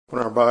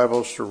Open our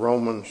Bibles to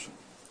Romans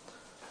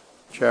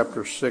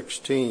chapter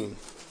 16.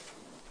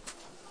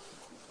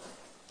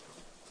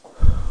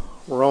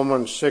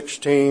 Romans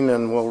 16,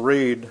 and we'll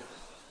read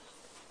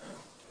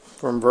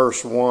from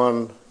verse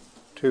 1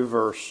 to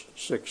verse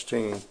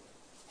 16.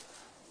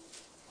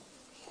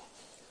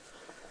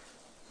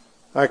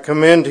 I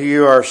commend to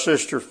you our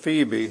sister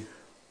Phoebe,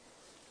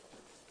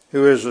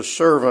 who is a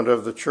servant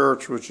of the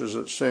church which is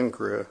at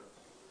Cenchrea,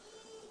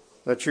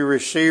 that you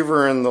receive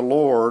her in the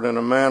Lord in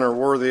a manner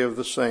worthy of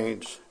the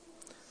saints,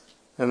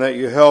 and that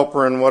you help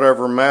her in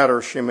whatever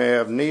matter she may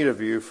have need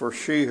of you, for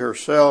she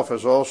herself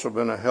has also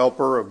been a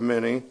helper of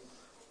many,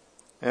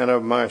 and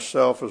of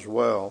myself as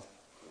well.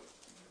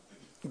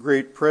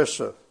 Greet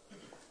Prisca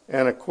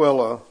and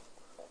Aquila,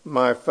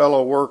 my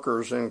fellow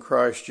workers in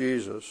Christ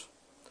Jesus,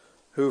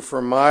 who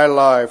for my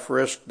life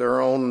risked their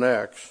own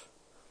necks,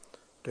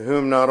 to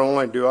whom not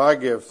only do I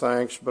give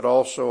thanks, but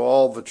also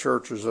all the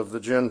churches of the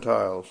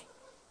Gentiles.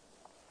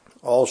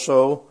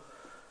 Also,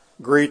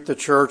 greet the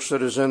church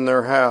that is in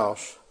their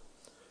house.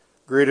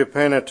 Greet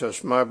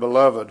Epaenetus, my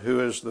beloved, who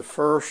is the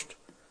first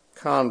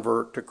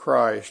convert to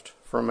Christ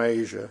from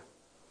Asia.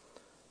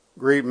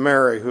 Greet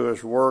Mary, who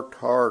has worked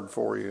hard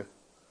for you.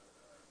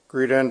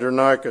 Greet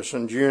Andronicus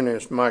and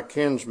Junius, my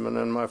kinsmen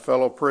and my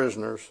fellow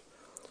prisoners,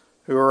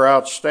 who are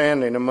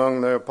outstanding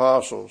among the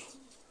apostles,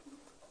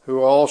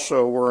 who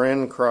also were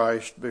in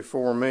Christ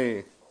before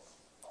me.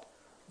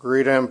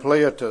 Greet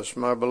Ampliatus,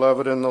 my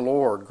beloved in the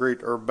Lord.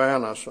 Greet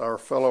Urbanus, our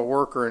fellow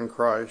worker in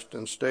Christ,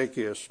 and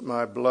Stachys,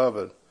 my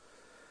beloved.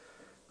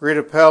 Greet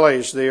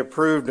Apelles, the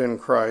approved in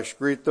Christ.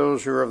 Greet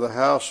those who are of the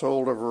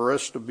household of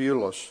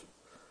Aristobulus.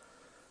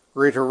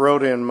 Greet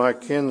Herodion, my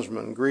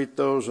kinsman. Greet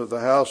those of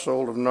the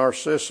household of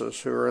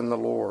Narcissus who are in the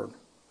Lord.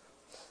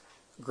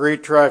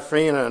 Greet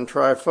Tryphena and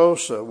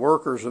Tryphosa,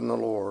 workers in the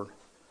Lord.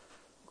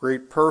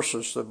 Greet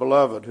Persis, the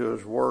beloved, who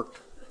has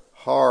worked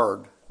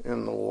hard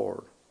in the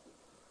Lord.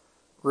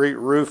 Greet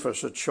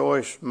Rufus, a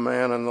choice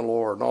man in the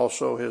Lord, and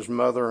also his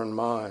mother and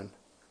mine.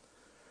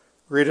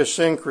 Greet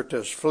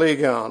Asyncritus,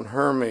 Phlegon,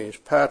 Hermes,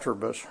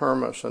 Patrobas,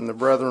 Hermas, and the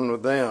brethren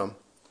with them.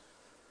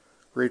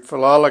 Greet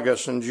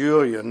Philologus and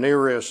Julia,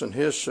 Nereus and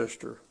his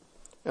sister,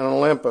 and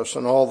Olympus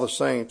and all the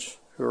saints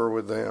who are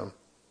with them.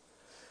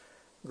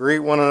 Greet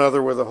one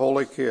another with a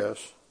holy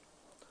kiss.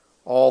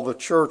 All the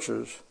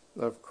churches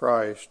of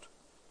Christ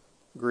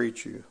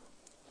greet you.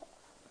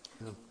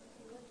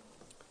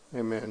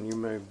 Amen. You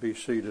may be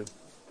seated.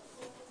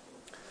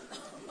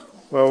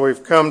 Well,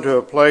 we've come to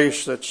a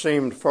place that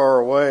seemed far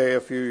away a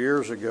few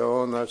years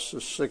ago, and that's the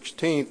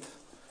 16th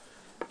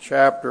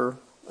chapter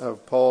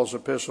of Paul's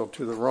epistle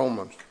to the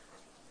Romans.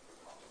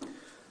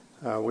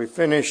 We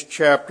finished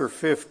chapter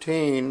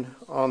 15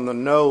 on the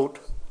note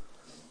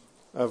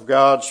of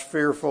God's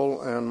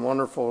fearful and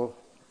wonderful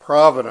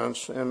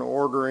providence in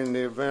ordering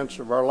the events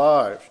of our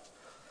lives.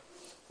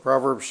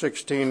 Proverbs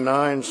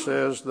 16:9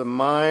 says, "The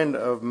mind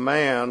of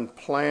man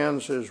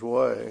plans his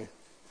way,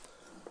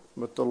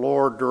 but the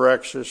Lord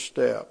directs his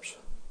steps."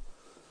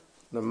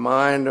 The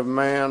mind of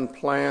man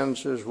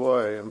plans his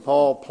way. And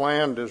Paul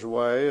planned his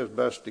way as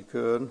best he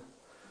could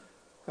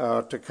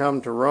to come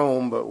to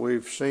Rome, but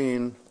we've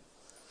seen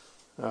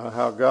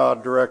how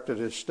God directed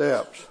his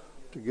steps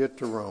to get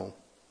to Rome.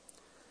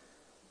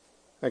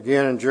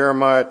 Again in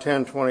Jeremiah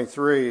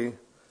 10:23,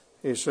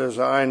 he says,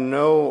 "I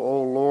know,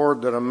 O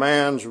Lord, that a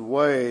man's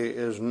way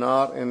is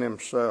not in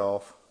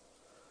himself,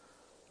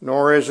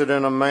 nor is it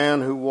in a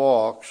man who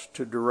walks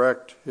to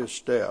direct his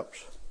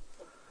steps."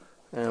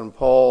 And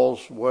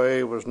Paul's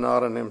way was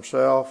not in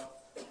himself.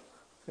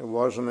 It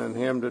wasn't in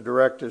him to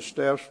direct his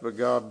steps, but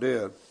God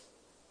did.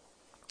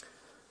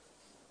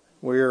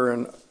 We are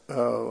in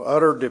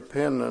utter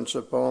dependence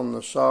upon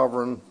the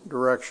sovereign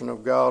direction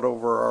of God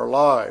over our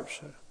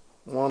lives.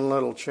 One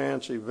little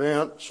chance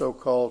event,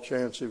 so-called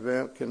chance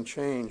event, can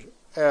change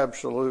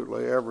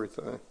absolutely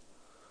everything.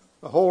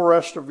 The whole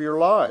rest of your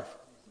life.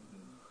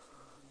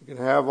 You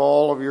can have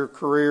all of your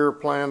career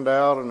planned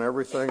out and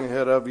everything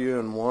ahead of you,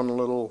 and one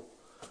little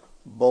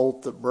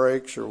bolt that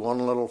breaks or one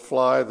little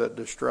fly that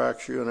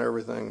distracts you, and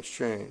everything's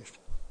changed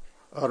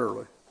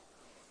utterly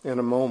in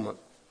a moment.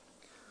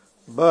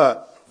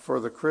 But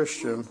for the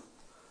Christian,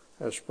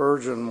 as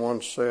Spurgeon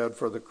once said,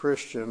 for the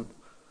Christian,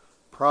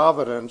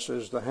 providence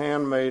is the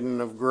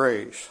handmaiden of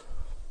grace.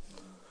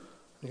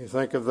 You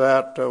think of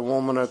that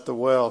woman at the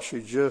well.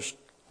 She just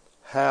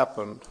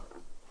happened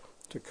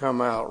to come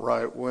out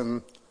right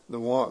when the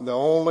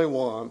only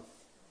one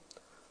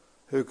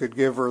who could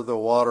give her the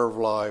water of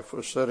life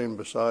was sitting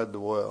beside the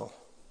well.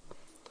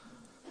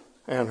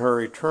 And her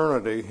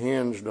eternity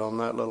hinged on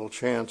that little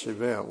chance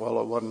event. Well,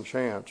 it wasn't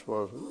chance,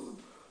 was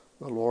it?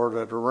 The Lord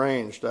had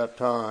arranged that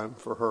time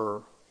for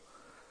her.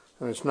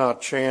 And it's not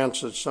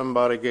chance that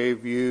somebody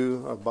gave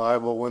you a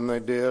Bible when they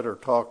did or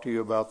talked to you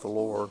about the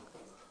Lord.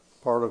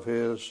 Part of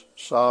his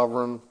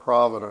sovereign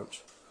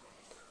providence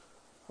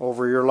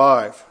over your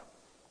life.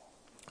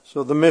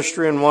 So the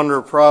mystery and wonder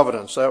of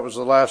providence, that was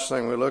the last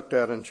thing we looked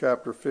at in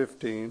chapter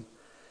 15.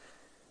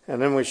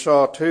 And then we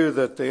saw, too,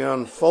 that the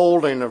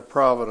unfolding of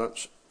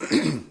providence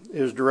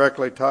is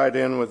directly tied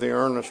in with the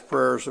earnest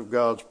prayers of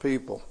God's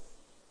people.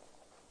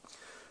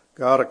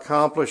 God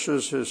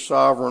accomplishes his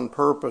sovereign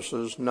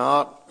purposes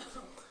not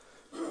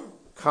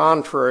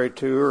contrary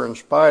to or in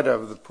spite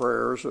of the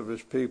prayers of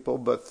his people,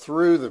 but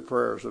through the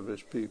prayers of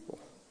his people.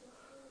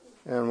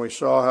 And we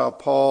saw how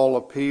Paul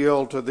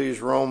appealed to these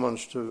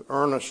Romans to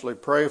earnestly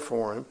pray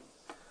for him,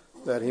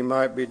 that he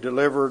might be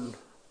delivered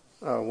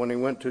when he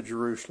went to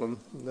Jerusalem,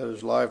 that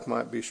his life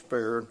might be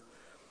spared.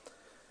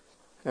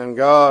 And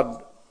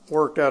God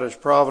worked out his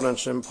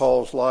providence in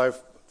Paul's life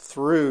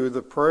through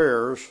the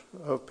prayers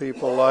of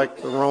people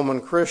like the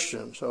Roman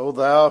Christians. O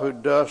thou who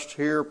dost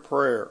hear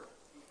prayer,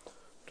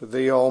 to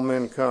thee all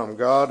men come.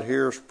 God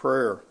hears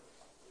prayer.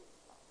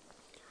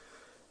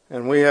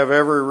 And we have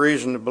every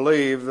reason to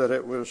believe that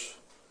it was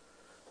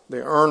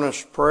the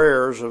earnest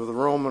prayers of the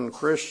Roman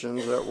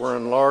Christians that were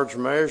in large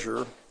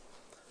measure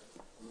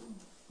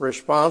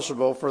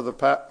responsible for the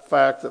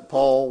fact that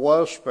Paul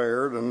was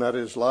spared and that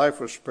his life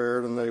was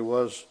spared and that he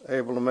was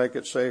able to make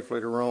it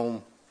safely to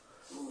Rome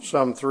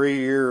some 3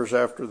 years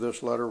after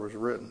this letter was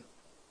written.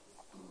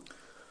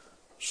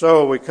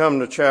 So we come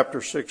to chapter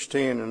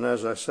 16, and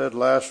as I said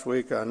last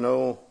week, I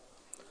know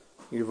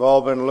you've all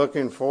been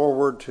looking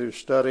forward to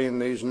studying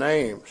these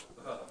names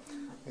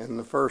in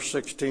the first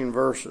 16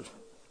 verses.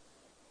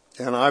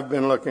 And I've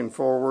been looking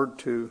forward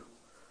to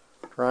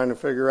trying to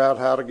figure out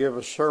how to give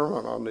a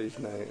sermon on these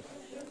names.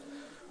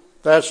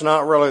 That's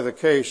not really the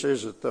case,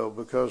 is it, though?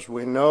 Because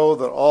we know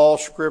that all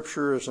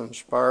Scripture is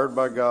inspired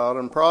by God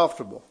and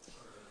profitable.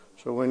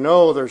 So we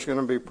know there's going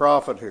to be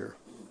profit here.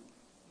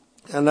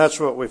 And that's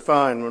what we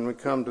find when we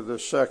come to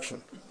this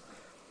section.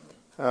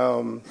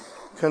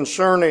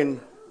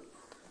 Concerning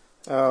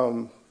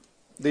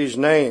these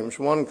names,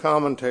 one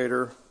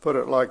commentator put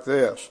it like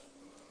this: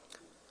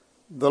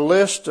 the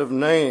list of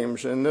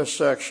names in this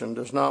section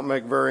does not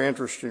make very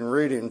interesting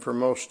reading for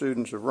most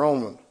students of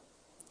Romans.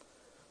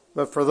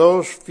 But for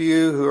those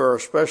few who are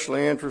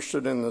especially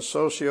interested in the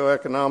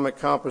socioeconomic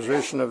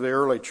composition of the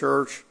early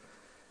church,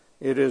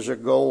 it is a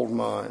gold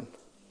mine.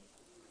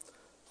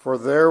 For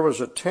there was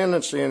a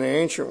tendency in the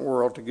ancient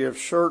world to give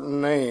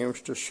certain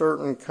names to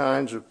certain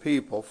kinds of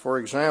people. For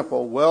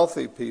example,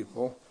 wealthy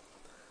people,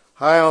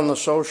 high on the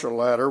social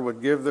ladder,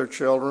 would give their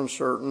children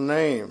certain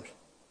names.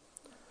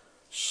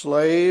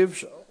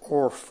 Slaves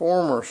or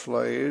former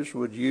slaves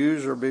would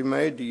use or be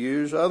made to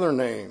use other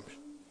names.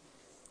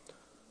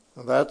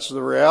 That's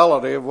the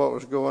reality of what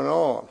was going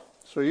on.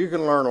 So you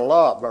can learn a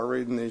lot by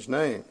reading these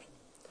names.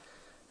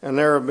 And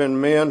there have been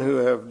men who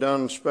have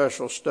done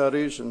special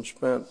studies and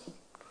spent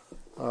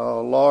a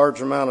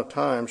large amount of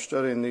time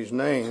studying these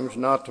names,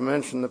 not to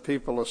mention the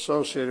people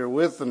associated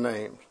with the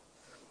names.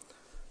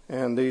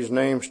 And these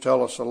names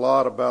tell us a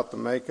lot about the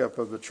makeup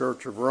of the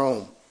Church of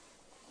Rome.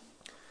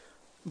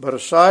 But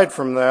aside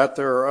from that,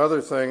 there are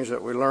other things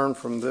that we learn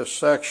from this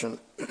section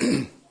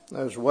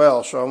as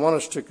well. So I want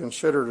us to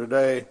consider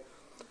today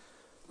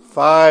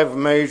 5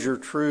 major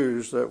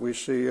truths that we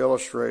see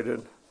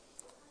illustrated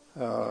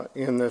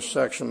in this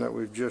section that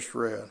we've just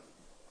read.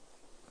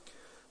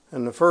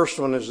 And the first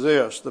one is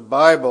this: the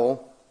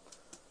Bible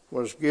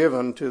was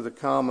given to the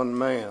common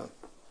man.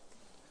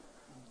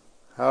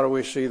 How do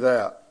we see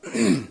that?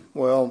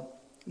 Well,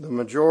 the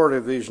majority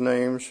of these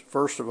names,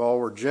 first of all,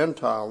 were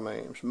Gentile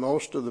names.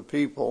 Most of the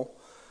people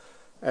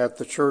at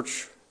the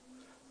church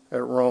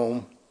at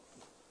Rome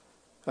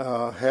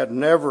had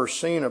never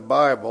seen a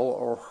Bible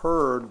or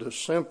heard the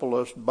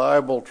simplest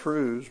Bible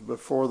truths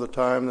before the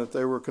time that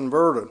they were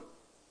converted.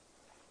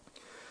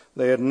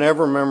 They had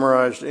never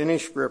memorized any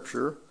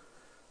scripture.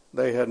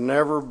 They had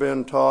never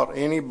been taught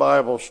any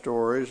Bible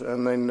stories,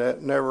 and they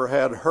never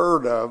had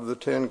heard of the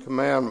 10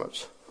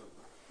 Commandments.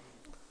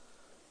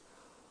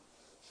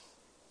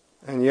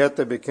 And yet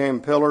they became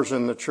pillars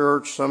in the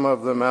church, some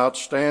of them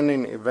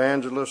outstanding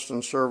evangelists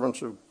and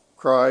servants of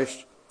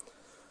Christ,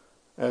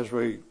 as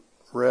we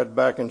read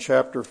back in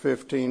chapter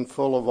 15,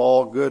 full of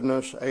all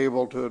goodness,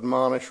 able to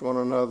admonish one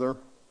another,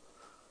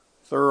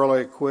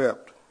 thoroughly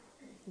equipped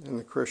in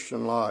the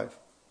Christian life.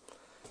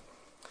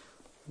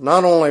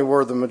 Not only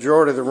were the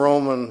majority of the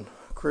Roman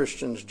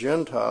Christians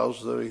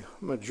Gentiles, the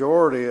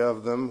majority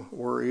of them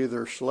were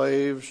either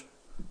slaves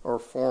or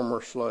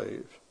former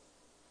slaves.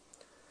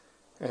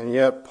 And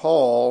yet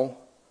Paul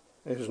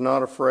is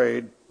not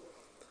afraid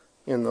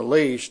in the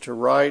least to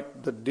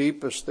write the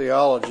deepest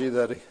theology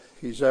that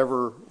he's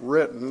ever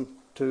written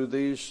to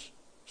these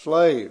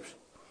slaves.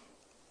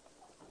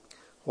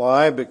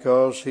 Why?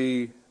 Because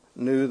he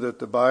knew that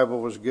the Bible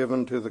was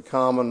given to the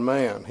common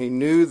man. He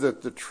knew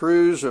that the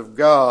truths of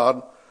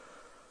God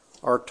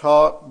are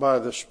taught by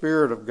the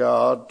Spirit of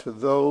God to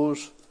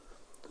those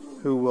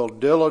who will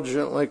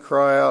diligently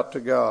cry out to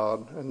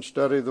God and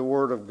study the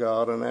Word of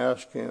God and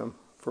ask Him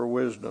for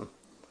wisdom.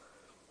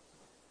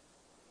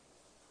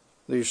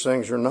 These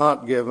things are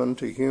not given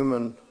to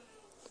human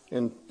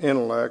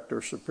intellect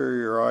or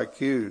superior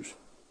IQs.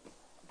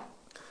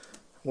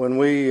 When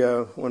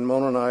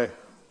Mona and I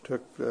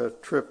took a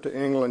trip to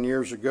England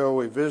years ago,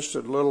 we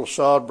visited Little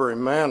Sodbury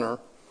Manor,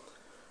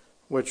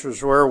 which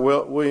was where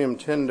William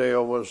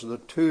Tyndale was the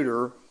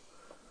tutor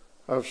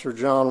of Sir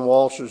John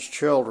Walsh's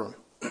children.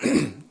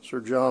 Sir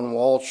John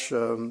Walsh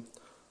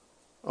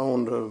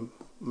owned a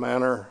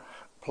manor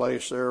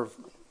place there,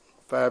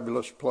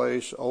 fabulous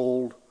place,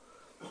 old.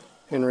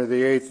 Henry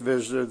VIII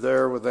visited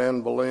there with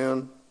Anne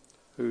Boleyn,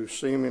 who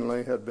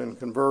seemingly had been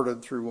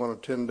converted through one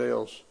of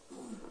Tyndale's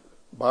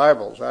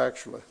Bibles,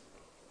 actually.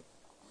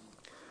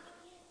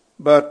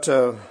 But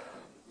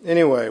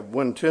anyway,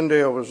 when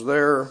Tyndale was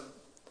there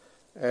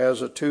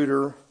as a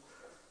tutor,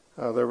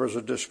 there was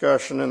a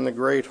discussion in the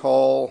great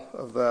hall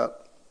of that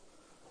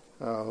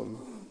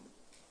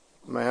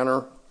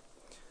manor,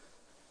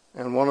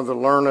 and one of the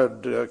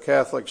learned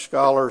Catholic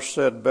scholars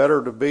said,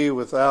 better to be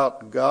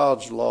without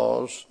God's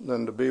laws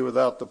than to be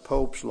without the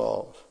Pope's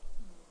laws.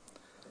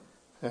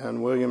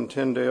 And William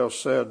Tyndale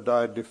said,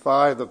 I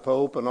defy the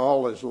Pope and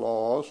all his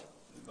laws,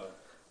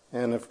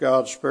 and if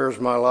God spares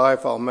my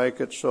life, I'll make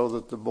it so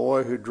that the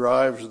boy who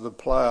drives the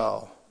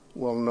plow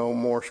will know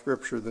more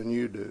Scripture than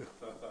you do.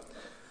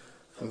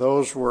 And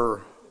those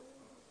were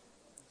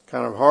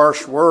kind of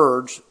harsh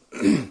words,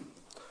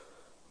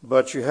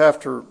 but you have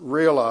to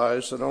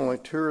realize that only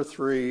 2 or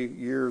 3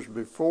 years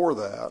before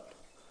that,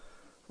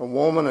 a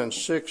woman and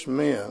 6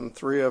 men,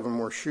 3 of them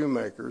were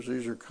shoemakers,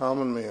 these are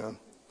common men,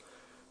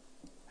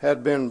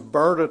 had been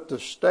burnt at the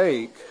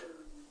stake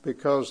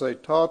because they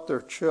taught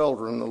their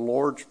children the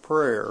Lord's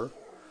Prayer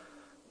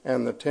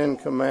and the 10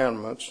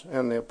 Commandments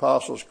and the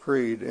Apostles'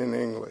 Creed in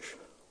English.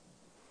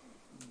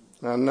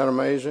 Isn't that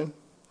amazing?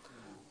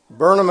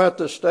 Burn them at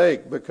the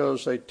stake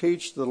because they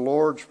teach the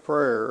Lord's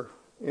Prayer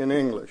in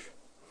English.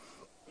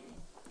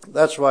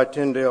 That's why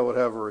Tyndale would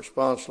have a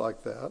response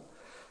like that.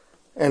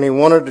 And he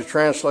wanted to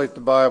translate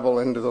the Bible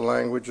into the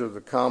language of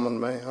the common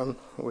man,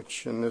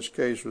 which in this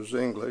case was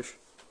English.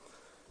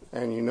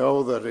 And you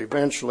know that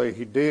eventually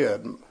he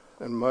did,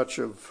 and much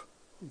of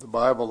the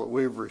Bible that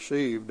we've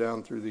received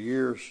down through the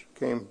years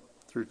came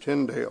through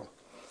Tyndale.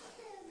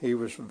 He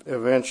was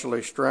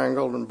eventually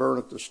strangled and burned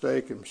at the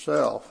stake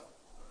himself.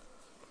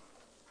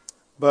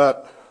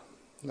 But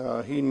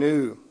he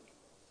knew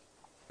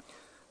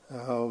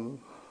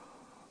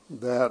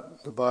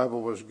that the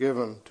Bible was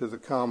given to the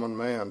common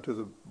man, to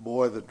the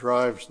boy that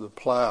drives the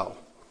plow.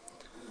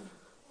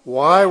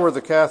 Why were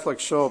the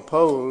Catholics so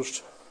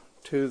opposed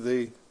to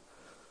the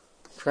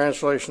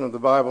translation of the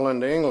Bible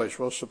into English?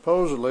 Well,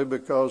 supposedly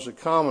because the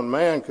common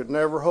man could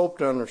never hope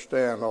to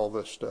understand all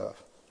this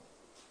stuff.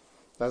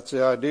 That's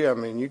the idea. I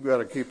mean, you've got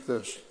to keep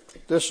this.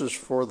 This is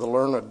for the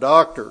learned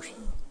doctors.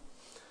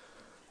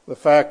 The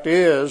fact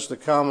is, the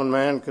common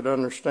man could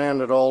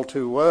understand it all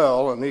too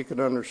well, and he could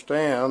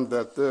understand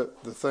that the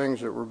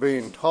things that were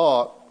being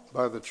taught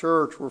by the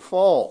church were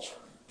false.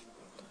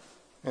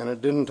 And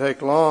it didn't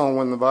take long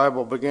when the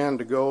Bible began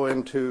to go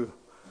into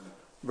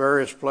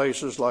various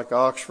places like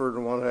Oxford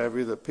and what have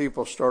you, that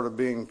people started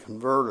being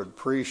converted,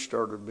 priests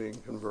started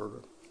being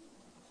converted.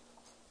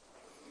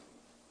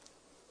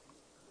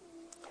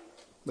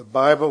 The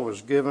Bible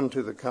was given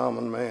to the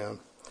common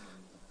man.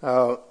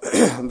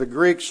 The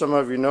Greek, some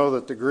of you know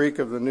that the Greek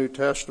of the New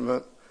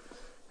Testament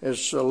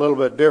is a little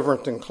bit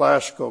different than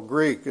classical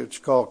Greek. It's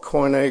called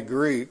Koine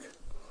Greek.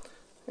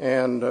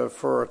 And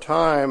for a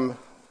time,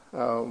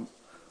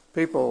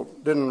 people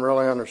didn't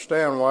really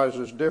understand why is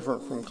this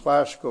different from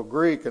classical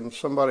Greek, and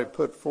somebody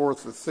put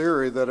forth the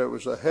theory that it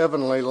was a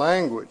heavenly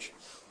language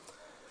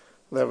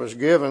that was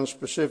given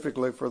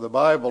specifically for the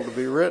Bible to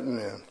be written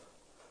in.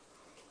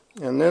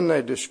 And then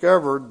they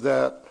discovered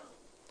that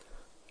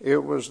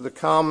it was the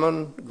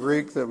common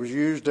Greek that was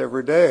used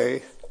every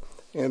day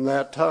in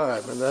that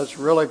time, and that's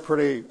really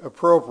pretty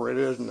appropriate,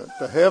 isn't it?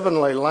 The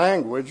heavenly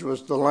language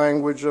was the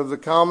language of the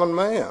common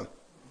man.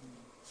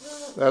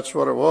 That's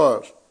what it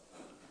was.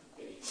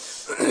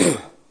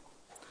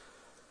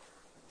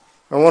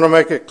 I want to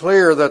make it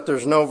clear that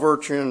there's no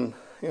virtue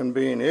in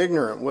being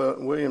ignorant.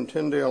 William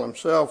Tyndale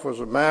himself was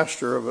a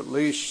master of at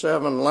least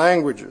 7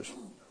 languages,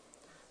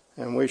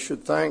 and we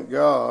should thank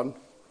God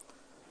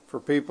for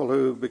people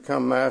who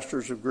become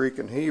masters of Greek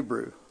and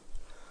Hebrew.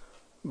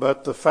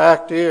 But the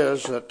fact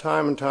is that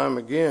time and time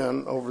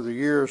again over the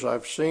years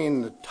I've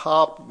seen the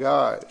top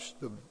guys,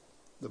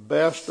 the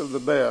best of the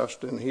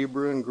best in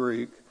Hebrew and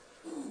Greek,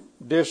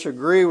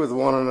 disagree with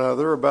one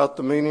another about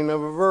the meaning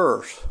of a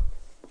verse.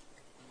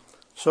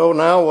 So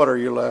now what are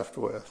you left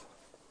with?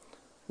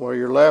 Well,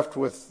 you're left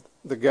with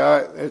the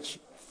guy. It's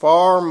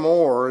far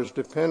more is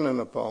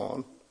dependent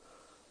upon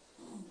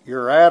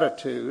your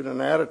attitude,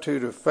 an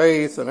attitude of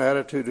faith, an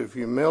attitude of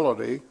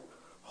humility,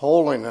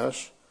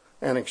 holiness,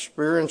 and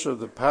experience of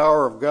the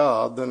power of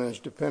God than is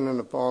dependent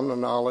upon the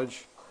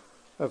knowledge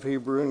of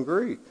Hebrew and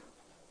Greek.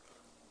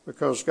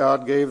 Because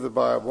God gave the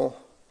Bible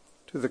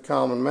to the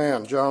common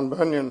man. John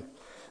Bunyan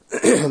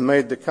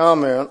made the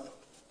comment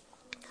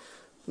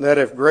that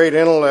if great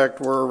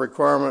intellect were a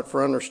requirement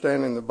for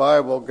understanding the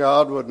Bible,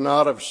 God would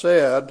not have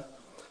said,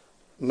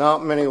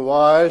 not many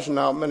wise,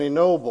 not many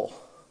noble.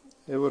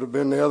 It would have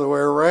been the other way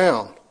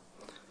around.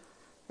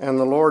 And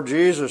the Lord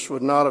Jesus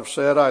would not have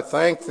said, I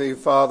thank thee,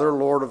 Father,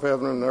 Lord of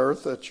heaven and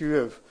earth, that you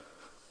have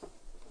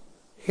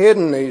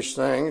hidden these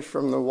things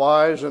from the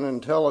wise and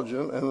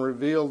intelligent and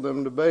revealed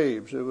them to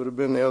babes. It would have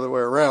been the other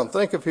way around.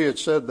 Think if he had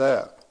said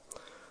that.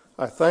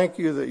 I thank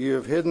you that you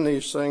have hidden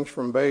these things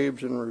from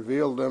babes and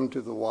revealed them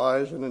to the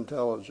wise and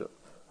intelligent.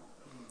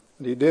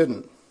 And he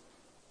didn't.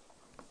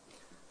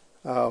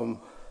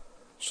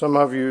 Some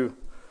of you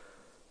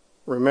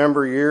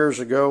remember years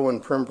ago when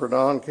Prem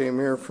Pradhan came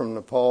here from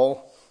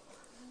Nepal.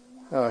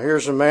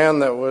 Here's a man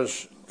that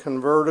was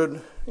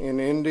converted in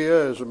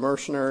India as a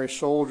mercenary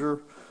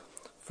soldier,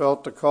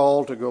 felt the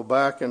call to go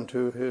back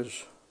into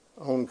his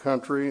own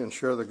country and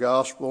share the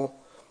gospel.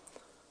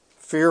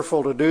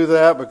 Fearful to do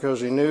that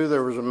because he knew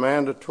there was a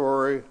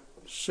mandatory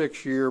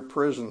 6-year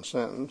prison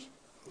sentence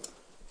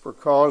for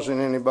causing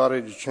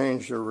anybody to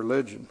change their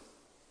religion.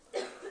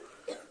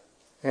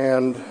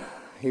 And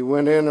he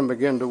went in and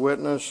began to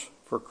witness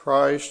for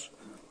Christ,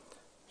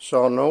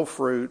 saw no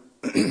fruit,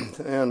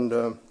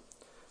 and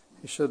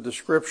he said the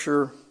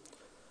scripture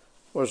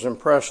was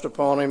impressed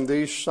upon him,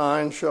 these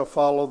signs shall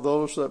follow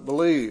those that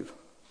believe.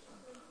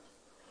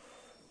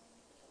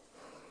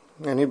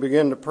 And he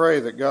began to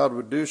pray that God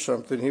would do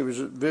something. He was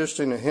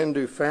visiting a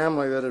Hindu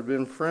family that had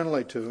been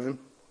friendly to him.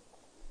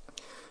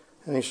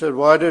 And he said,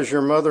 why does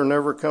your mother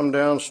never come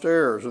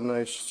downstairs? And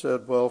they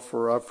said, well,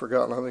 I've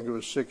forgotten, I think it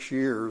was 6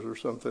 years or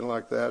something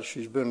like that.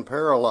 She's been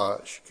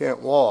paralyzed. She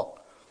can't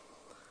walk.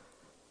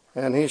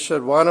 And he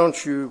said, why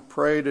don't you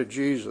pray to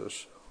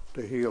Jesus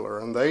to heal her?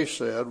 And they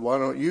said, why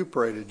don't you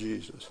pray to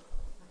Jesus?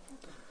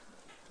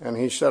 And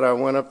he said, I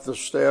went up the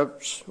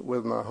steps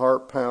with my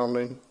heart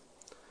pounding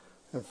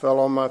and fell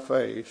on my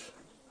face.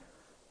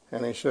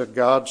 And he said,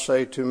 God,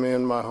 say to me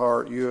in my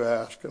heart, you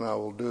ask and I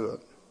will do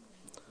it.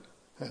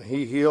 And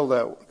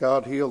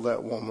God healed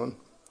that woman.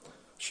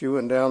 She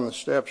went down the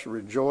steps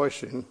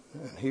rejoicing,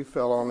 and he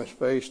fell on his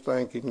face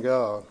thanking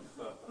God.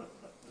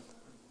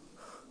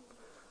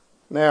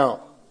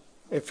 Now,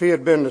 if he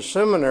had been to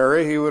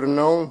seminary, he would have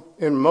known,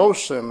 in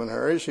most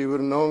seminaries, he would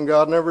have known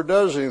God never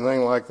does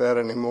anything like that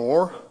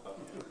anymore.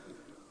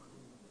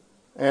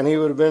 And he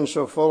would have been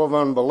so full of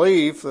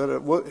unbelief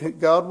that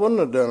God wouldn't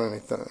have done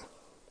anything.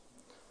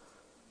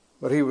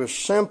 But he was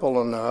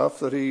simple enough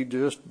that he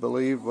just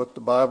believed what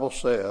the Bible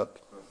said.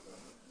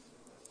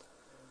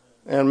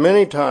 And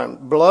many times,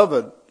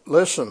 beloved,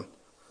 listen,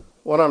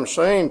 what I'm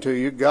saying to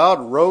you, God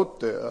wrote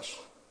this.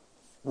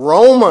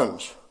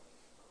 Romans.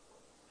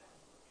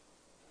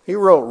 He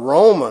wrote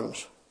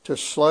Romans to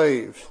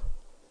slaves.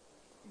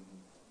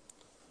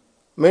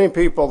 Many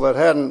people that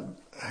hadn't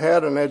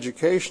had an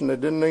education, they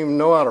didn't even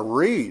know how to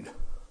read.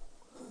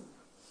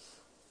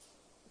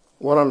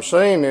 What I'm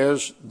saying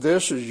is,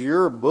 this is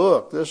your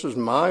book. This is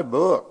my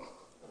book.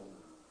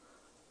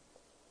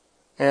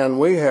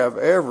 And we have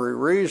every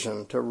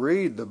reason to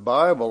read the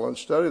Bible and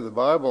study the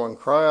Bible and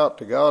cry out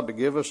to God to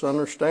give us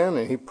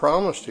understanding. He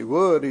promised he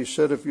would. He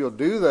said, if you'll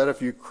do that,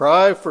 if you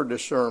cry for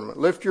discernment,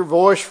 lift your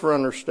voice for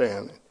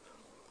understanding.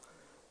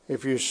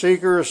 If you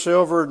seek her as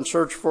silver and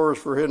search for her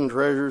for hidden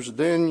treasures,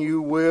 then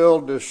you will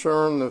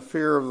discern the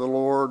fear of the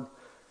Lord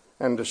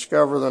and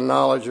discover the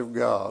knowledge of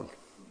God.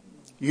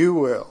 You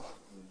will.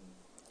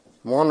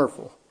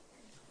 Wonderful.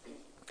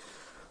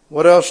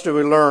 What else do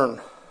we learn?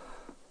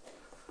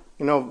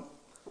 You know,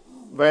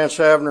 Vance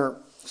Havner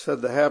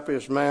said the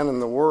happiest man in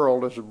the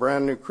world is a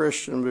brand new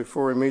Christian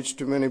before he meets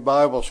too many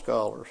Bible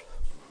scholars.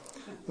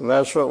 And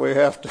that's what we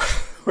have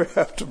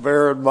to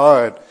bear in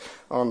mind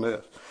on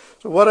this.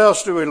 So what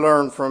else do we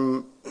learn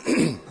from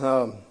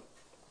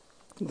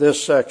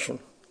this section?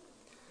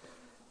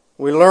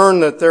 We learn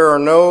that there are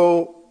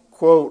no,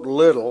 quote,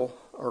 little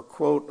or,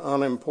 quote,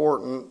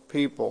 unimportant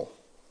people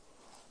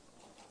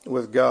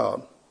with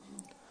God.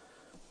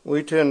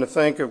 We tend to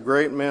think of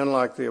great men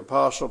like the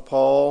Apostle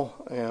Paul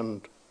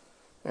and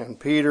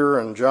Peter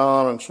and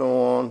John and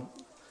so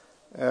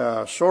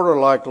on, sort of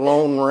like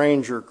Lone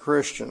Ranger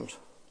Christians.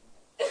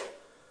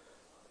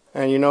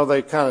 And you know,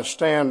 they kind of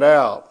stand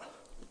out.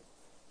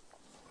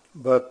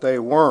 But they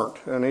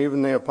weren't. And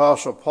even the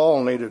Apostle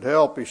Paul needed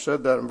help. He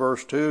said that in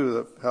verse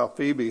 2, how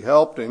Phoebe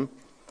helped him.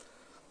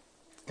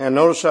 And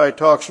notice how he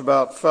talks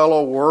about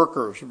fellow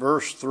workers.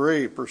 Verse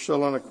 3,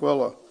 Priscilla and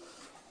Aquila,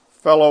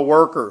 fellow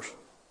workers.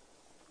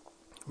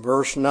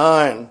 Verse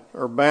 9,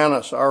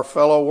 Urbanus, our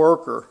fellow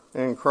worker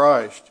in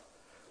Christ.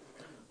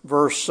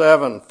 Verse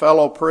 7,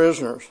 fellow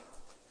prisoners,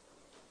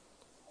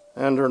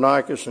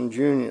 Andronicus and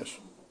Junius.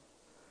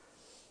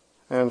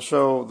 And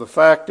so the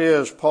fact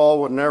is,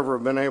 Paul would never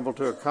have been able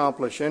to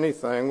accomplish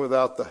anything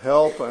without the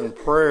help and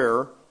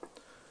prayer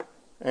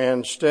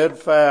and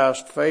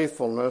steadfast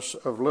faithfulness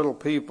of little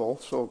people,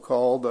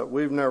 so-called, that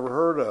we've never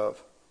heard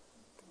of.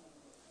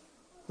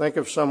 Think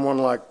of someone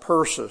like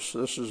Persis.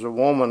 This is a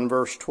woman,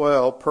 verse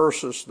 12,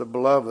 Persis the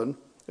beloved.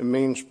 It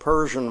means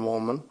Persian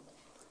woman.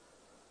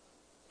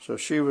 So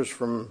she was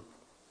from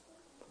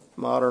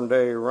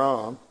modern-day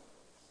Iran.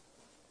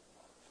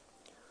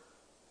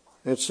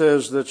 It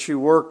says that she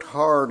worked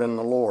hard in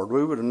the Lord.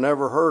 We would have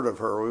never heard of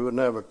her. We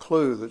wouldn't have a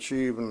clue that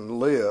she even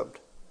lived,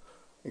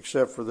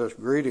 except for this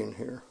greeting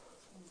here.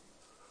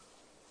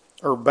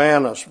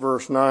 Urbanus,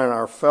 verse 9,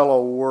 our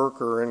fellow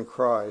worker in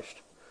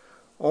Christ.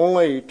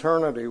 Only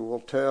eternity will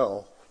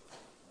tell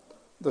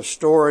the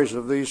stories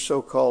of these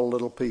so-called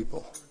little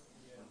people.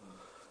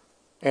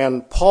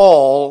 And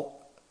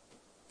Paul,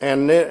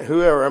 and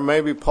whoever,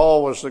 maybe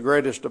Paul was the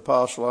greatest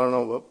apostle, I don't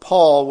know, but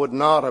Paul would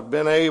not have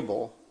been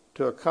able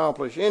to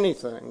accomplish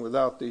anything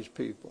without these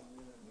people.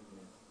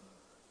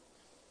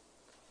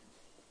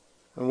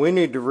 And we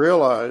need to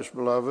realize,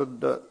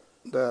 beloved,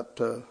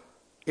 that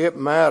it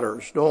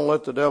matters. Don't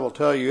let the devil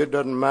tell you it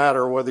doesn't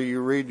matter whether you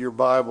read your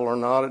Bible or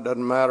not. It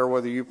doesn't matter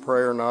whether you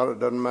pray or not. It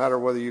doesn't matter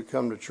whether you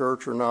come to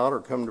church or not,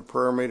 or come to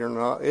prayer meeting or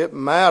not. It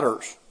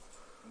matters.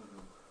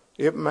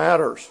 It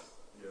matters.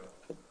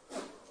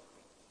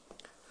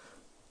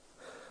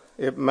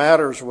 It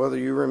matters whether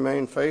you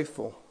remain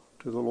faithful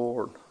to the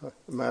Lord.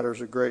 It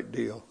matters a great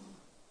deal.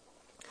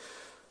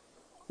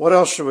 What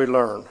else should we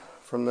learn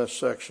from this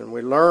section?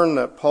 We learn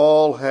that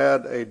Paul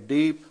had a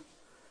deep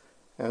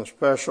and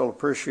special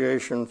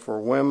appreciation for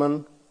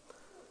women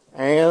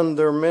and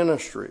their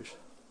ministries.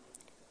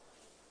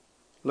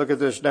 Look at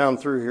this down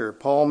through here.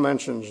 Paul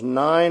mentions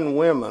 9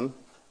 women,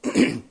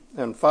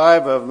 and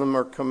 5 of them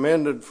are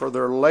commended for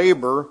their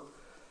labor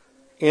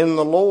in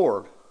the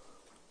Lord.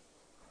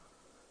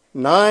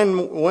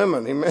 9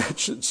 women he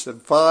mentions,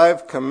 and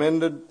 5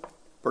 commended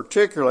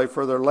particularly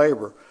for their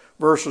labor.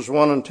 Verses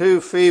 1 and 2,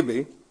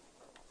 Phoebe.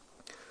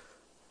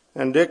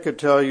 And Dick could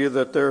tell you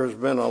that there has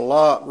been a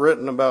lot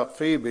written about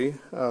Phoebe,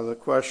 the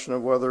question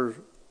of whether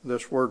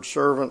this word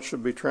servant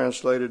should be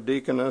translated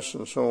deaconess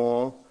and so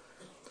on.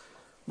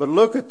 But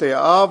look at the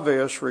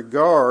obvious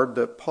regard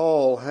that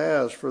Paul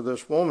has for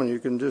this woman. You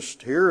can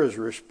just hear his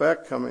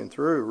respect coming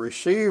through.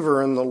 Receive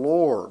her in the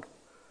Lord,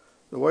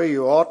 the way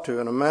you ought to,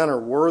 in a manner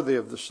worthy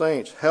of the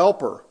saints.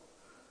 Help her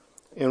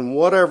in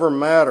whatever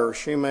matter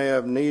she may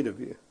have need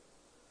of you.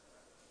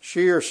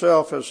 She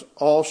herself has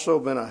also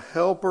been a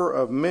helper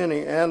of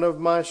many and of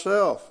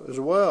myself as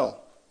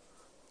well.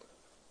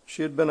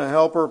 She had been a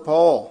helper of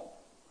Paul.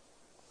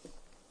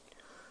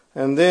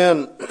 And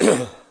then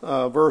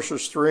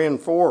verses 3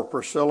 and 4,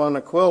 Priscilla and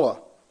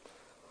Aquila.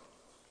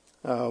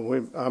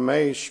 I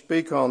may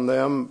speak on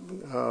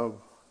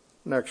them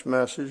next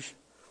message.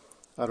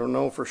 I don't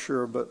know for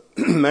sure, but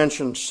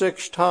mentioned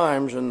 6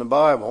 times in the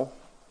Bible.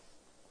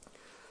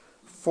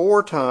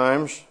 4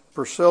 times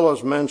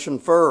Priscilla's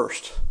mentioned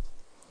first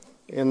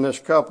in this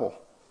couple.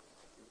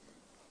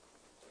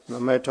 I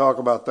may talk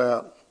about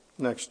that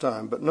next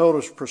time. But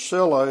notice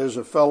Priscilla is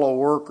a fellow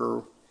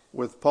worker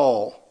with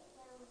Paul.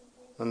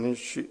 And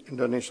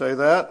doesn't he say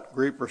that?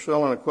 Greet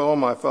Priscilla and Aquila,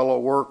 my fellow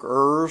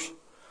workers.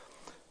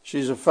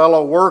 She's a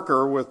fellow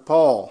worker with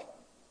Paul.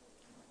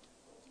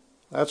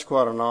 That's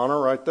quite an honor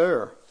right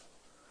there.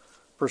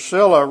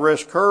 Priscilla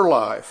risked her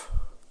life.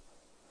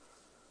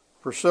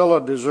 Priscilla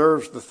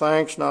deserves the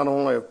thanks not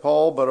only of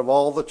Paul, but of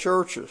all the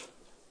churches.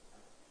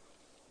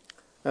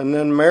 And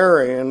then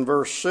Mary in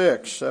verse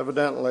 6,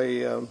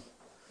 evidently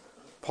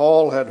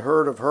Paul had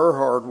heard of her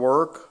hard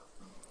work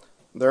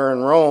there in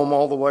Rome,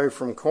 all the way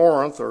from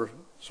Corinth or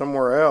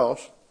somewhere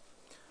else.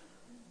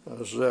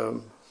 As,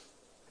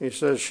 he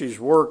says she's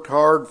worked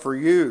hard for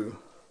you.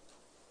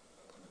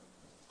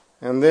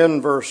 And then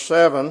verse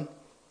 7,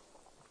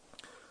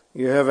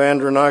 you have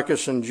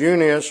Andronicus and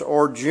Junius,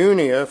 or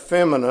Junia,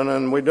 feminine,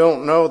 and we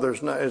don't know.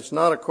 It's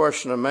not a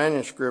question of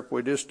manuscript.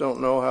 We just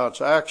don't know how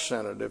it's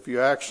accented. If you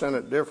accent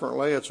it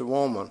differently, it's a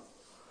woman.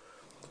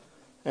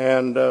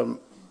 And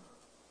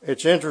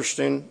it's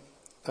interesting.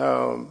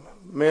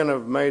 Men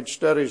have made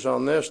studies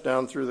on this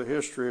down through the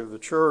history of the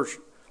church.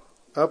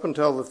 Up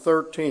until the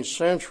 13th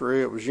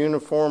century, it was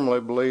uniformly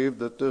believed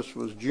that this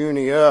was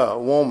Junia, a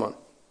woman.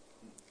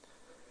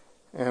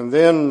 And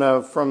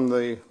then from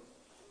the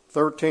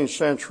 13th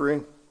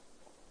century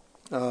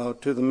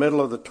to the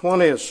middle of the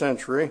 20th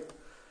century,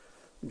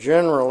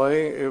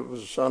 generally it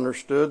was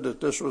understood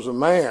that this was a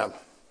man.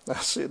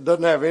 It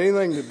doesn't have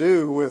anything to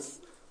do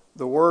with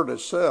the word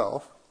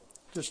itself.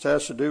 It just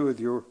has to do with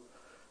your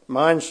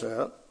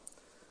mindset.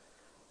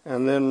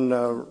 And then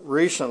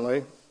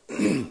recently,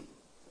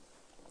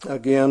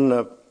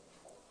 again,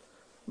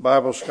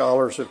 Bible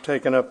scholars have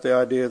taken up the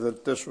idea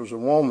that this was a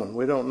woman.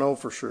 We don't know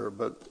for sure,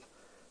 but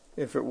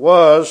if it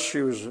was,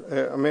 she was,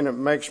 it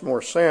makes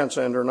more sense,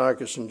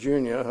 Andronicus and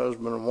Junia,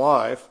 husband and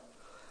wife.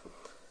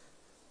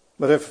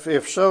 But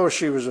if so,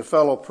 she was a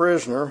fellow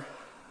prisoner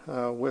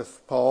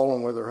with Paul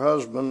and with her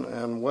husband,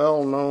 and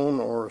well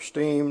known or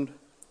esteemed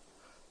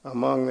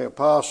among the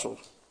apostles.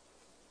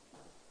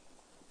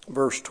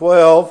 Verse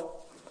 12,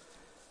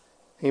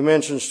 he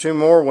mentions 2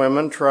 more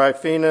women,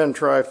 Tryphena and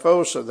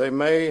Tryphosa. They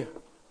may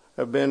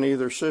have been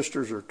either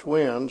sisters or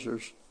twins.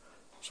 There's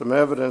some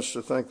evidence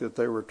to think that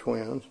they were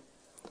twins.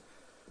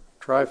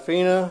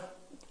 Tryphena,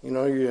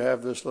 you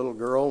have this little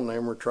girl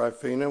named her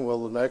Tryphena.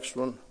 Well, the next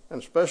one, and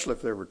especially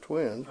if they were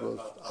twins, was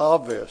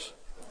obvious.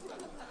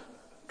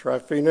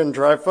 Tryphena and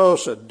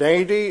Tryphosa,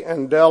 dainty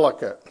and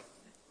delicate.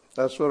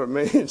 That's what it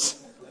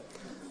means.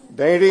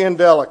 Dainty and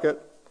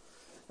delicate.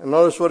 And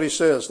notice what he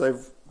says.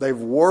 They've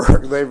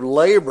worked, they've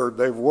labored,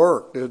 they've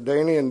worked. They're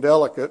dainty and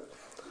delicate.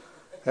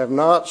 Have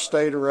not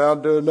stayed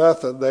around doing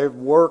nothing. They've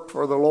worked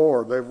for the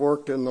Lord. They've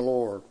worked in the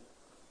Lord.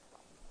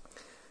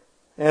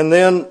 And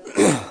then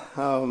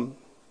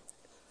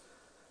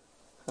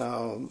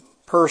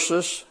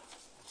Persis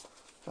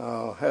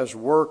has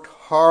worked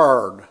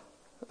hard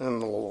in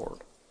the Lord.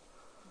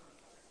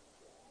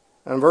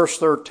 And verse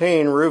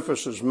 13,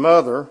 Rufus's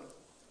mother,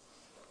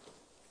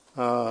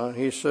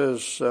 he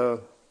says,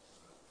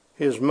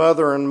 his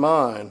mother and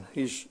mine.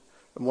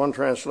 One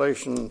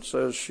translation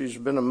says she's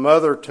been a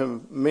mother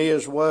to me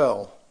as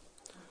well.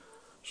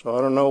 So I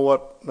don't know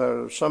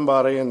what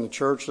somebody in the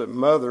church that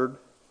mothered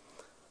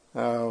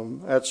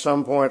at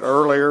some point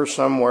earlier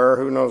somewhere,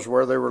 who knows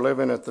where they were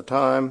living at the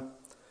time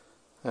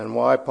and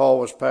why Paul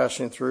was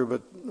passing through,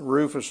 but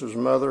Rufus's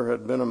mother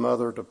had been a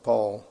mother to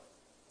Paul.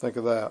 Think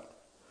of that.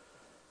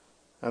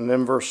 And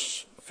then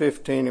verse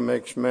 15, he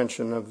makes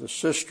mention of the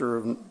sister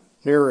of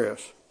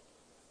Nereus.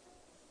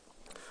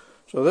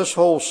 So this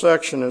whole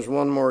section is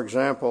one more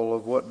example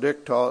of what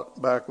Dick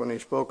taught back when he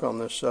spoke on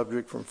this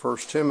subject from 1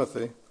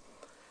 Timothy.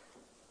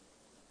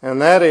 And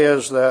that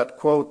is that,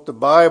 quote, the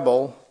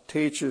Bible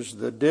teaches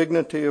the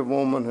dignity of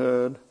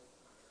womanhood,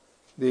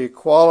 the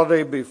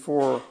equality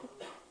before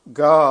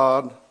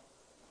God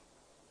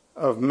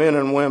of men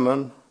and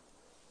women,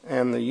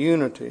 and the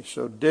unity.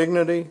 So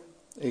dignity,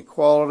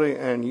 equality,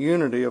 and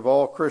unity of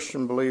all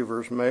Christian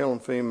believers, male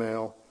and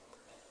female,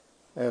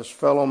 as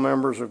fellow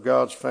members of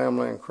God's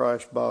family and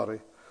Christ's body.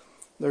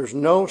 There's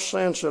no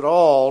sense at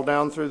all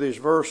down through these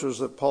verses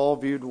that Paul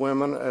viewed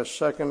women as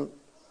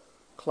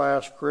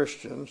second-class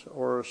Christians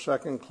or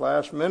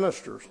second-class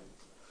ministers.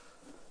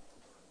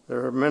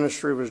 Their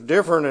ministry was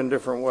different in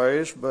different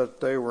ways, but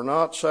they were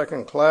not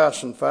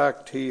second-class. In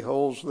fact, he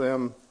holds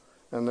them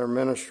and their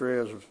ministry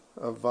as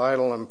of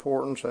vital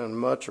importance and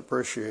much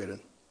appreciated.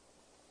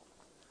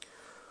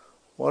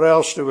 What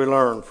else do we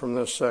learn from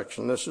this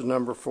section? This is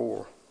number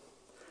 4.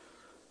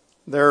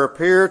 There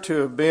appear to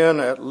have been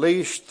at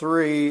least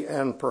 3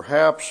 and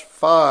perhaps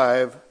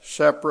 5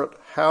 separate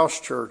house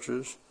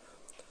churches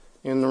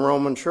in the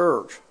Roman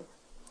church.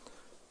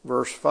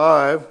 Verse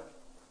 5,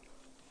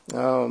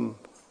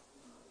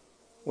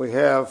 we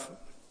have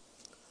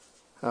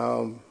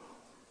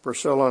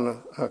Priscilla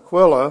and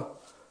Aquila.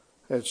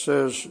 It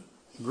says,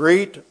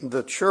 greet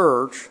the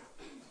church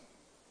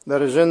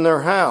that is in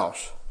their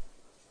house.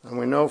 And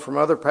we know from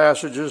other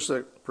passages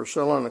that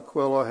Priscilla and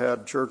Aquila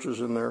had churches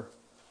in their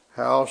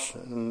house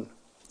and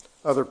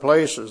other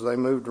places. They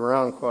moved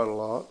around quite a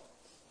lot.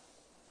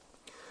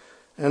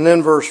 And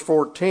then verse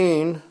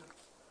 14,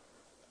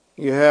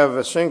 you have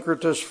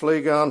Asyncritus,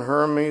 Phlegon,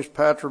 Hermes,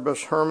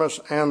 Patrobas, Hermas,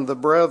 and the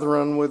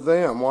brethren with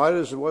them.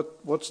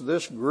 What's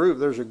this group?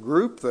 There's a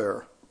group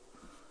there.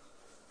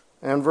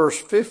 And verse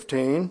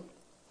 15,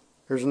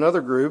 here's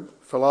another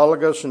group,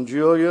 Philologus and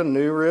Julia,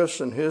 Nereus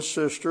and his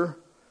sister,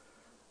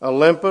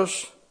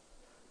 Olympus,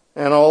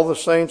 and all the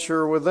saints who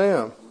are with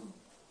them.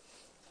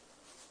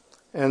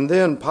 And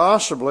then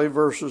possibly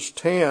verses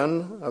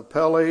 10,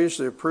 Apelles,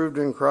 the approved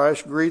in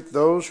Christ, greet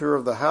those who are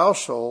of the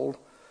household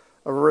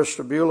of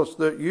Aristobulus.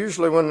 That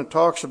usually when it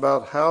talks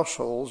about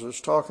households,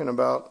 it's talking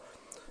about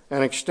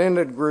an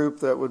extended group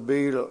that would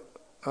be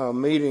a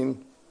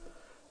meeting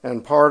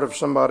and part of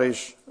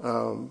somebody's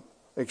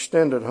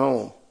extended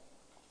home.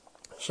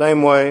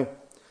 Same way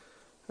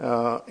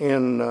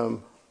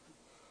in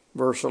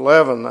verse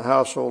 11, the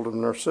household of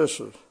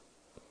Narcissus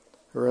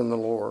are in the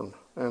Lord.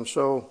 And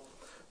so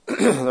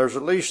there's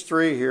at least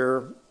 3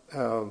 here,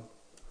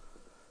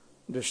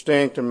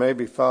 distinct, and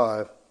maybe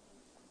 5.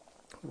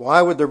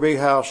 Why would there be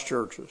house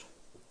churches?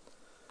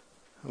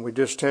 And we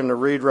just tend to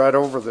read right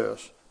over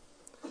this.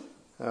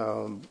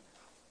 In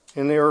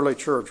the early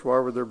church, why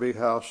would there be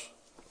house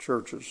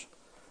churches?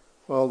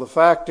 Well, the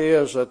fact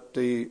is that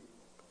the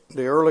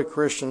early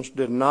Christians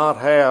did not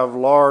have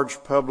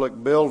large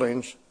public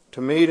buildings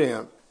to meet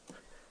in.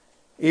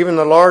 Even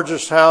the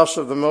largest house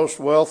of the most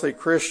wealthy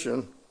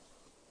Christian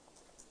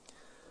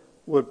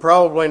would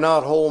probably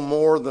not hold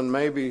more than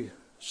maybe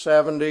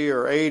 70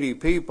 or 80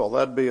 people.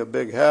 That'd be a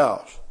big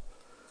house.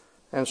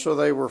 And so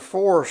they were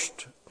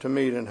forced to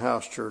meet in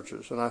house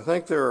churches. And I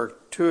think there are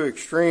 2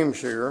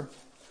 extremes here.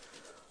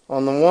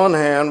 On the one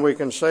hand, we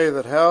can say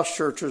that house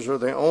churches are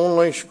the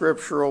only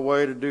scriptural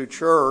way to do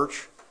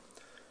church,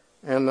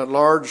 and that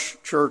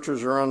large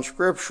churches are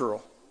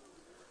unscriptural.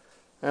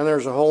 And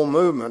there's a whole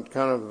movement,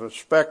 kind of a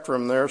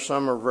spectrum there.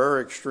 Some are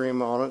very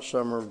extreme on it,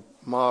 some are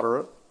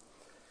moderate.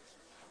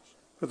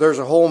 But there's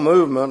a whole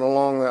movement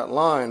along that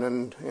line,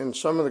 and in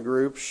some of the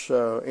groups,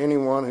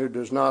 anyone who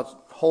does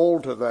not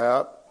hold to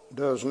that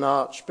does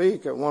not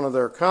speak at one of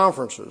their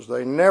conferences.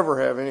 They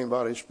never have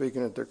anybody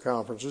speaking at their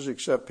conferences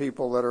except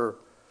people that are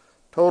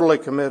totally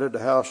committed to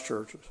house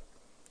churches,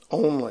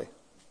 only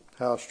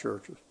house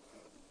churches.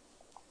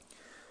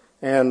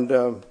 And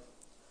the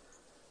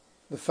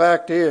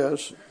fact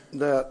is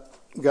that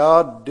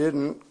God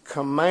didn't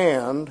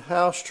command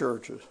house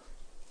churches.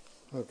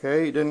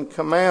 Okay, he didn't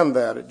command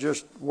that. It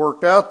just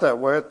worked out that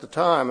way at the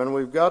time. And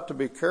we've got to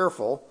be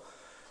careful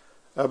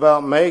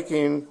about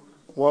making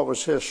what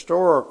was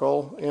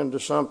historical into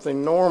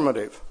something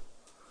normative.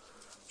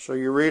 So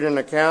you read an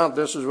account,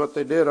 this is what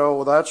they did. Oh,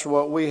 well, that's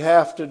what we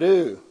have to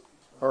do.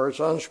 Or it's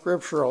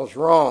unscriptural, it's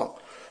wrong.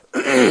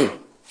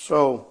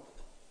 So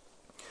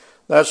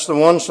that's the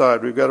one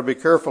side. We've got to be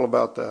careful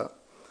about that.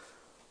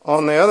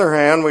 On the other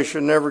hand, we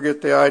should never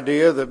get the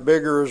idea that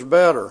bigger is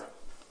better.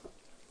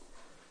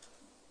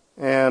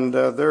 And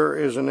there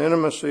is an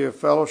intimacy of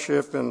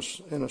fellowship in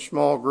a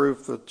small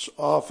group that's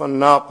often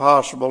not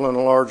possible in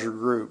a larger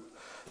group.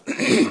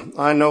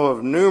 I know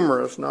of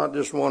numerous, not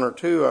just one or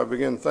two, I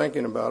began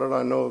thinking about it,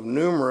 I know of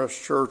numerous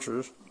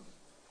churches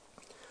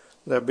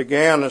that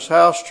began as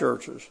house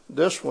churches.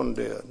 This one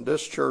did.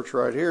 This church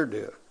right here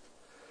did.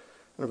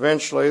 And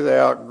eventually they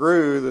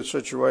outgrew the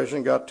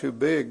situation, got too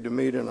big to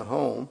meet in a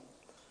home.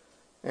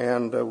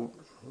 And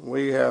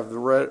we have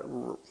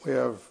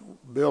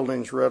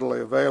buildings readily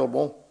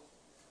available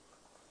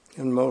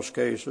in most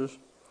cases.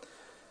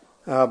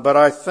 But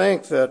I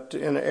think that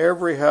in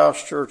every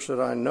house church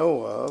that I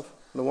know of,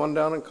 the one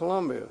down in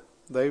Columbia,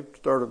 they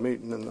started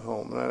meeting in the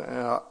home, and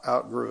I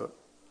outgrew it.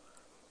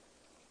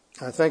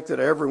 I think that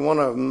every one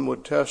of them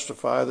would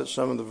testify that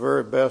some of the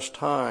very best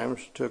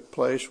times took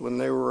place when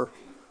they were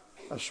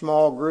a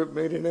small group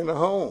meeting in a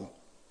home.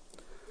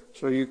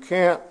 So you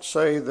can't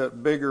say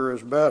that bigger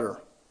is better.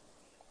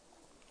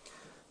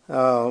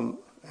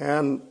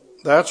 And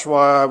that's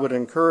why I would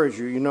encourage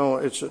you,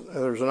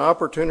 there's an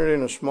opportunity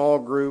in a small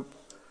group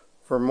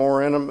for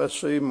more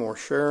intimacy, more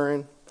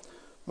sharing,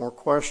 more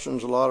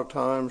questions a lot of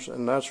times,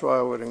 and that's why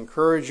I would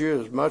encourage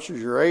you as much as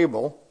you're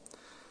able,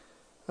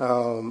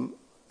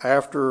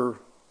 after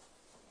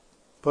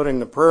putting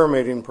the prayer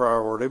meeting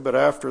priority, but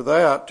after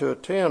that to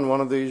attend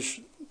one of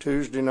these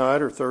Tuesday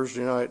night or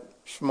Thursday night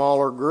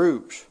smaller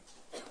groups.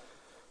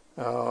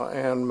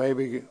 And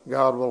maybe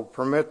God will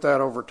permit that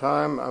over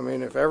time. I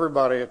mean, if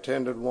everybody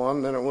attended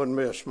one, then it wouldn't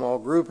be a small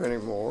group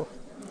anymore.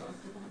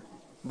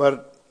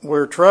 But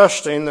we're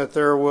trusting that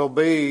there will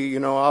be,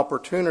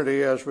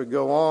 opportunity as we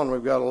go on.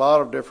 We've got a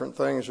lot of different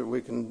things that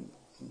we can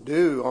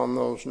do on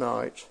those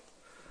nights.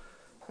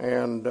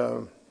 And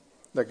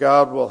that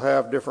God will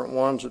have different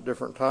ones at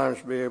different times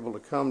to be able to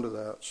come to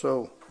that.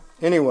 So,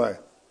 anyway,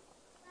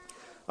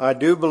 I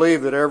do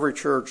believe that every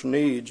church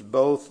needs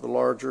both the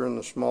larger and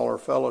the smaller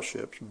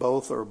fellowships.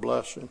 Both are a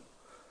blessing.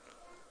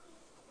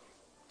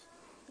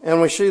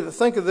 And we see that,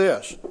 think of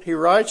this. He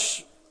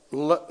writes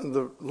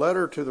the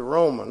letter to the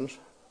Romans,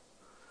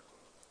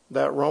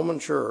 that Roman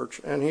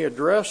church, and he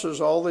addresses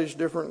all these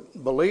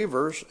different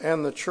believers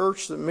and the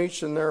church that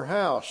meets in their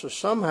house. So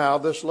somehow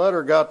this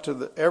letter got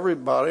to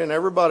everybody, and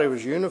everybody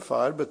was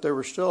unified, but they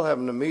were still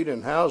having to meet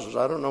in houses.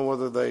 I don't know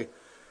whether they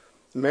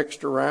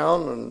mixed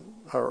around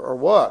or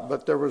what,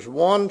 but there was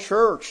one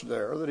church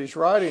there that he's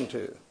writing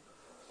to.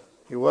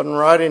 He wasn't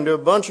writing to a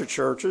bunch of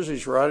churches,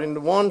 he's writing to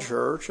one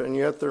church, and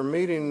yet they're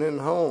meeting in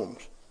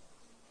homes.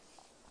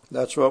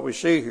 That's what we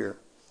see here.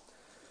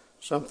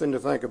 Something to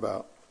think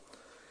about.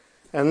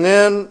 And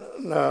then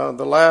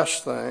the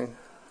last thing,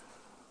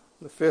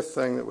 the fifth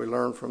thing that we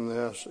learn from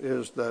this,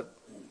 is that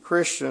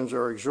Christians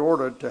are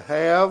exhorted to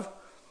have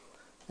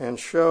and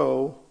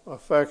show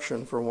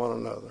affection for one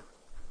another.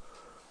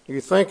 You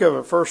think of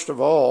it, first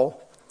of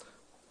all,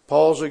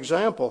 Paul's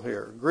example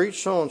here. Greet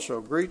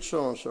so-and-so, greet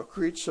so-and-so,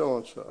 greet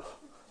so-and-so.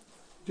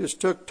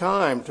 Just took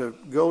time to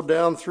go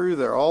down through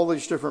there, all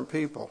these different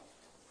people,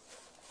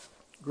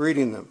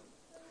 greeting them.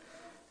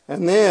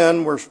 And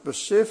then we're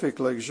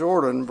specifically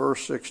exhorted in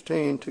verse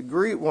 16 to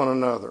greet one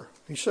another.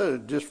 He said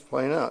it just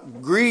plain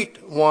out.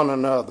 Greet one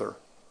another.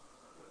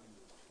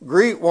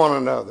 Greet one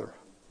another.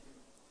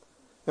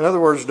 In other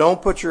words,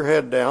 don't put your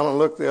head down and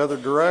look the other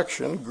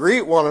direction.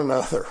 Greet one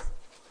another.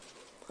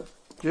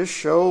 Just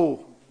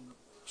show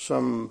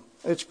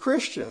it's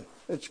Christian.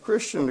 It's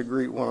Christian to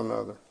greet one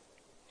another.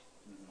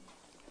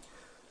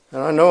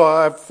 And I know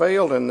I've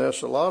failed in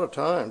this a lot of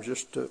times,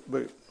 just to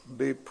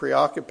be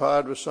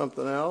preoccupied with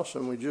something else,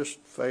 and we just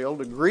fail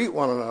to greet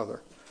one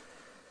another.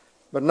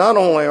 But not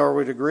only are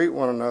we to greet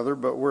one another,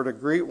 but we're to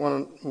greet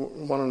one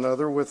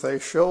another with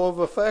a show of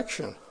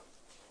affection.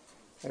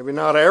 Maybe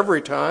not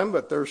every time,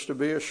 but there's to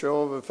be a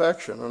show of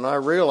affection. And I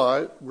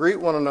realize, greet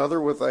one another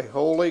with a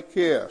holy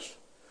kiss.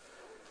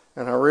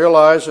 And I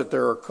realize that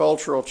there are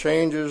cultural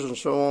changes and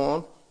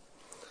so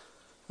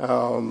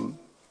on.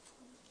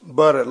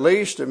 But at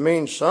least it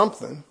means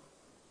something.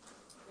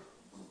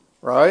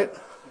 Right?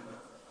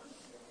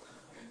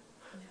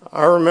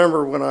 I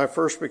remember when I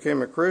first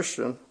became a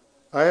Christian,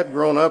 I had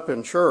grown up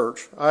in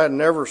church. I'd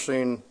never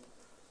seen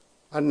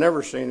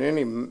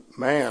any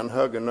man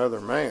hug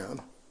another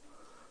man.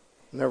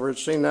 Never had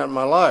seen that in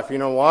my life. You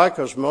know why?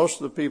 Because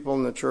most of the people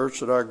in the church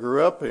that I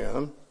grew up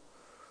in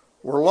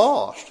were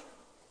lost.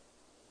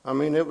 I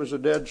mean, it was a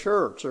dead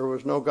church. There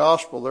was no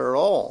gospel there at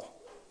all.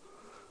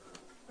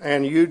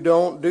 And you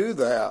don't do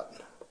that.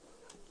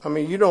 I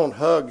mean, you don't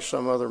hug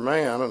some other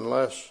man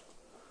unless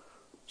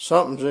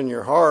something's in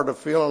your heart of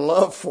feeling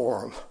love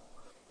for him.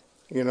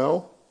 You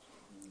know?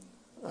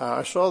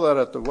 I saw that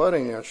at the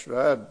wedding yesterday.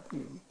 I had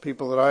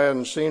people that I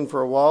hadn't seen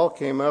for a while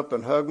came up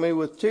and hugged me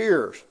with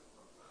tears.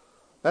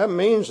 That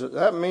means a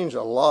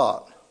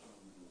lot.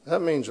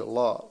 That means a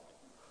lot.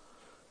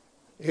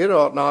 It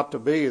ought not to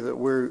be that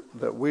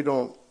we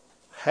don't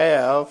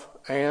have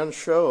and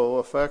show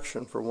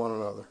affection for one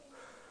another.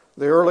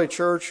 The early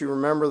church, you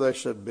remember, they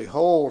said,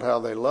 behold how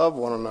they love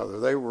one another.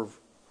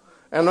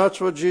 And that's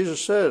what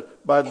Jesus said.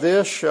 By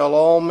this shall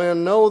all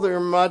men know they are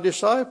my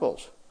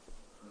disciples,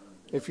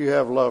 if you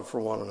have love for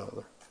one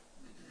another.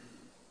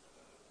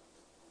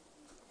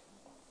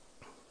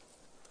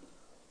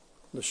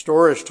 The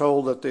story is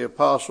told that the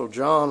Apostle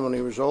John, when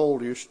he was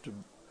old,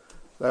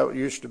 that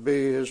used to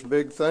be his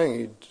big thing.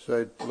 He'd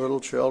say,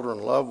 little children,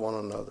 love one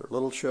another.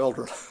 Little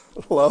children,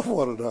 love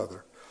one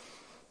another.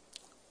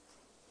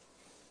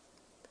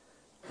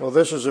 Well,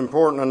 this is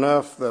important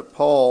enough that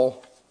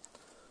Paul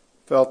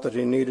felt that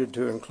he needed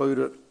to include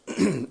it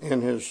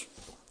in his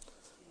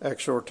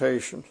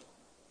exhortation.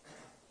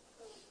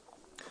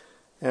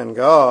 And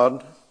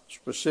God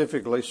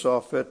specifically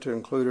saw fit to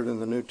include it in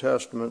the New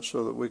Testament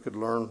so that we could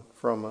learn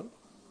from it.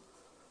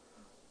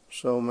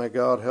 So may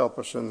God help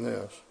us in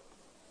this.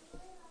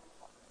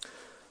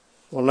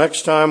 Well,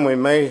 next time we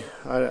may,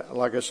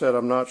 like I said,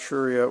 I'm not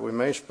sure yet, we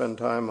may spend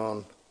time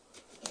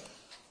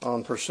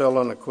on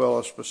Priscilla and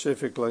Aquila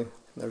specifically.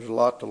 There's a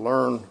lot to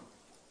learn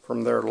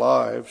from their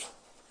lives.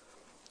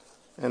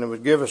 And it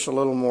would give us a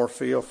little more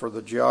feel for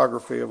the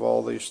geography of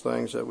all these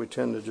things that we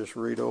tend to just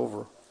read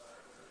over.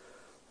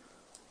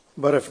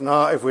 But if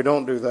not, if we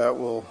don't do that,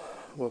 we'll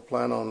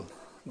plan on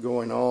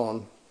going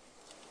on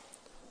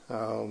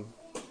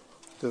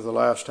to the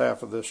last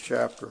half of this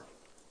chapter.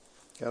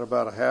 Got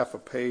about a half a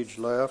page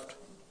left.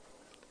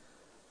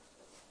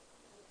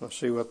 Let's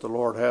see what the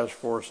Lord has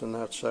for us in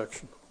that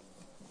section.